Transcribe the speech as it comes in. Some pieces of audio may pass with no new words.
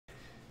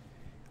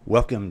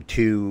Welcome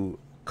to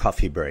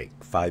Coffee Break,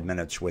 5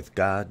 minutes with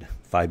God,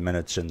 5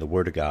 minutes in the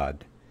Word of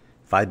God,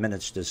 5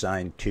 minutes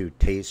designed to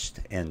taste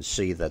and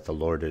see that the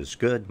Lord is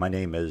good. My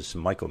name is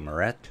Michael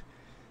Moret,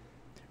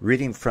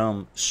 reading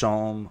from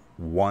Psalm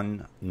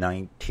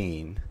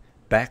 119,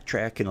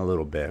 backtracking a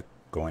little bit,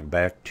 going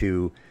back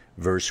to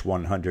verse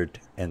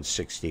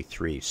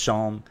 163.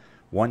 Psalm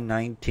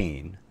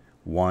 119,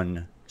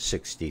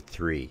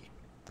 163.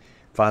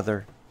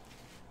 Father,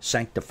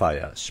 sanctify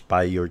us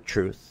by your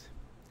truth.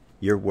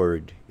 Your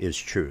word is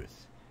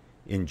truth.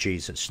 In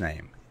Jesus'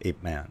 name,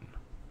 amen.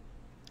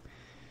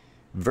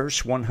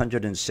 Verse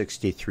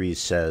 163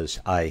 says,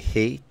 I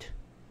hate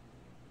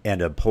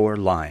and abhor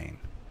lying,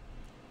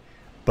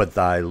 but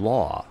thy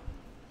law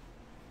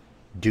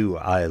do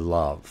I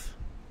love.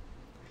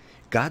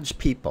 God's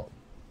people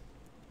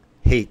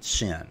hate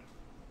sin,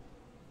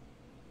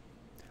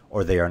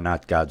 or they are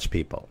not God's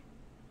people.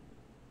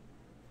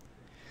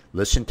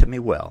 Listen to me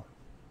well,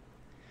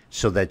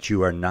 so that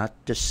you are not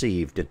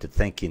deceived into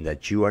thinking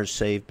that you are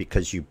saved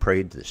because you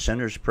prayed the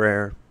sinner's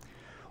prayer,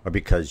 or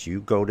because you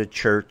go to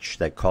church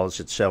that calls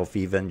itself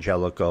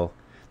evangelical,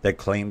 that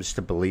claims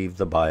to believe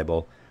the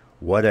Bible,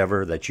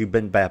 whatever, that you've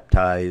been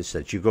baptized,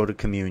 that you go to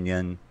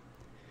communion.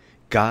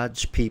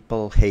 God's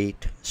people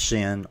hate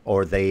sin,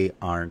 or they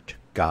aren't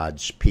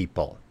God's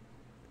people.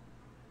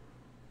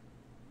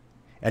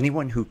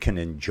 Anyone who can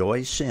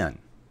enjoy sin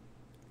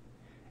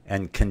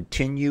and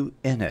continue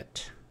in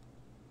it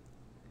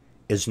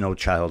is no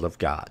child of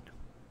God.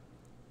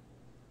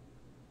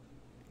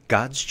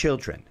 God's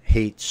children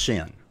hate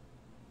sin.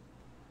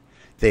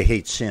 They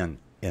hate sin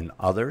in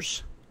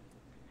others,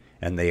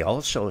 and they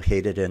also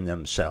hate it in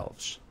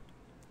themselves.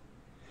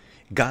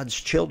 God's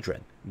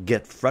children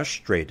get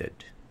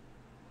frustrated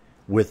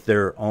with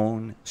their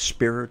own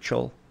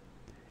spiritual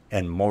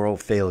and moral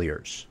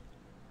failures.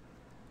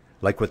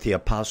 Like with the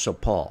Apostle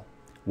Paul,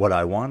 what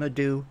I want to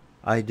do,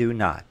 I do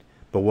not,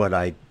 but what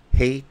I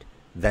hate,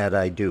 that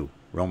I do.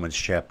 Romans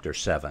chapter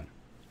 7.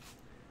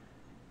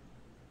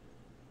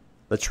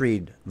 Let's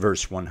read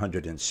verse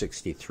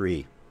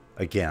 163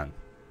 again.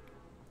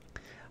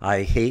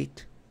 I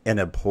hate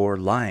and abhor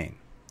lying,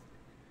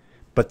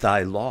 but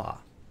thy law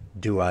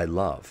do I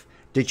love.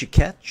 Did you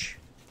catch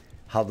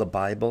how the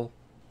Bible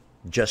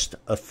just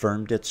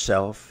affirmed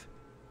itself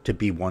to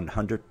be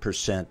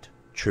 100%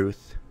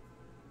 truth?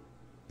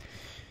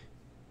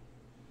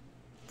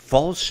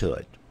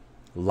 Falsehood,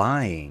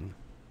 lying,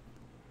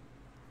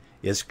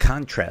 is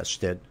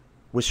contrasted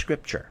with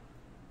Scripture.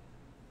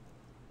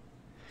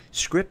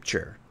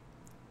 Scripture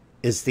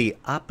is the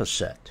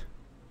opposite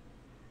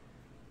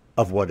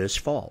of what is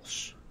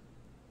false,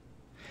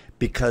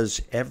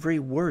 because every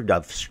word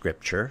of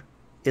Scripture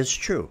is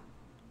true.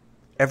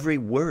 Every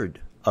word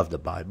of the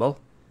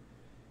Bible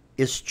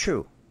is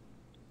true.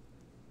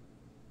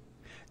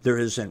 There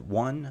isn't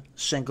one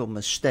single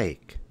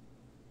mistake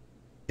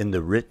in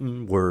the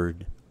written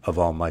word of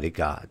Almighty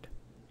God.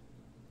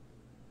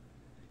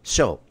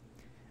 So,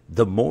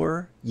 the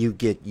more you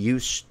get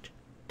used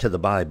to the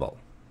Bible,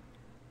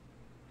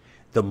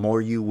 the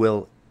more you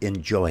will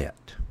enjoy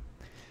it.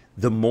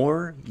 The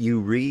more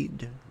you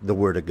read the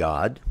Word of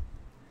God,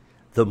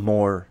 the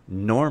more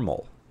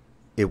normal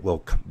it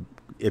will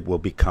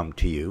become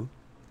to you,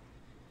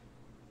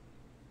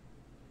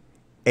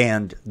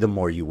 and the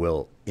more you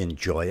will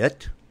enjoy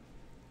it,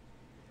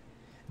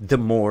 the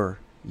more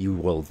you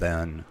will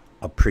then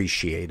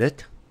appreciate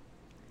it,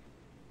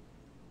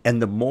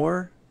 and the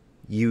more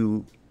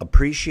you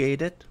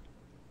appreciate it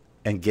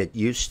and get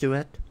used to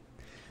it,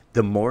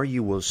 the more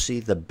you will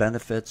see the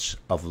benefits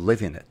of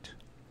living it,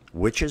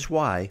 which is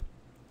why,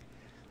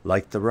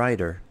 like the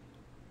writer,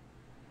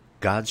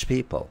 God's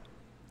people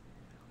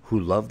who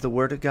love the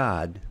Word of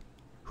God,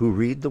 who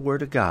read the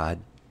Word of God,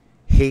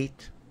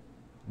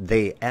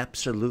 they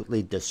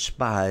absolutely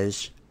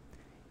despise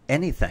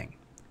anything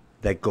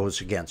that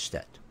goes against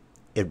it.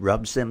 It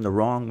rubs them the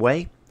wrong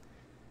way,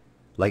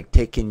 like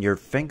taking your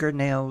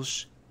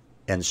fingernails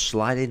and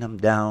sliding them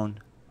down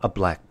a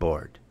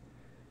blackboard.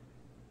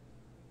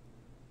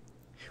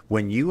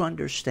 When you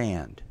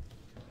understand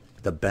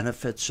the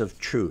benefits of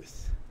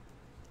truth,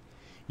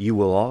 you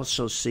will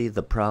also see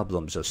the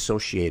problems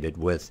associated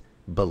with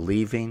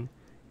believing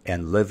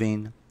and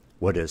living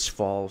what is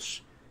false.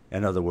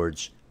 In other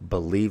words,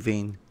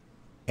 believing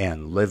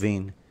and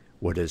living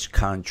what is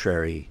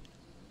contrary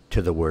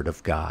to the Word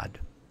of God.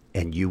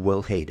 And you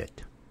will hate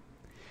it.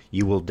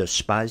 You will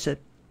despise it.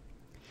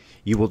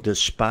 You will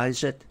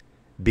despise it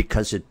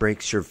because it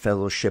breaks your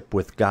fellowship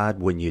with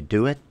God when you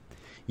do it.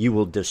 You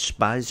will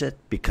despise it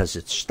because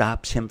it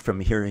stops Him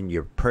from hearing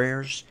your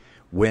prayers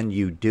when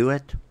you do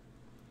it.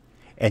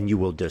 And you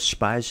will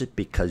despise it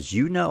because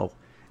you know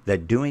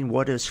that doing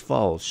what is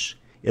false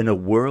in a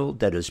world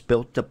that is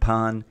built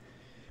upon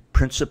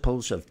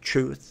principles of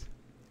truth,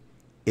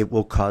 it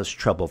will cause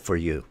trouble for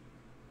you,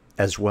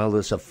 as well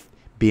as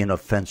being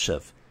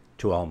offensive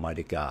to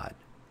Almighty God.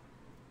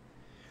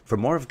 For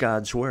more of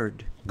God's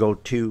Word, go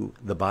to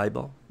the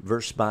Bible,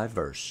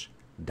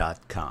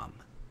 versebyverse.com.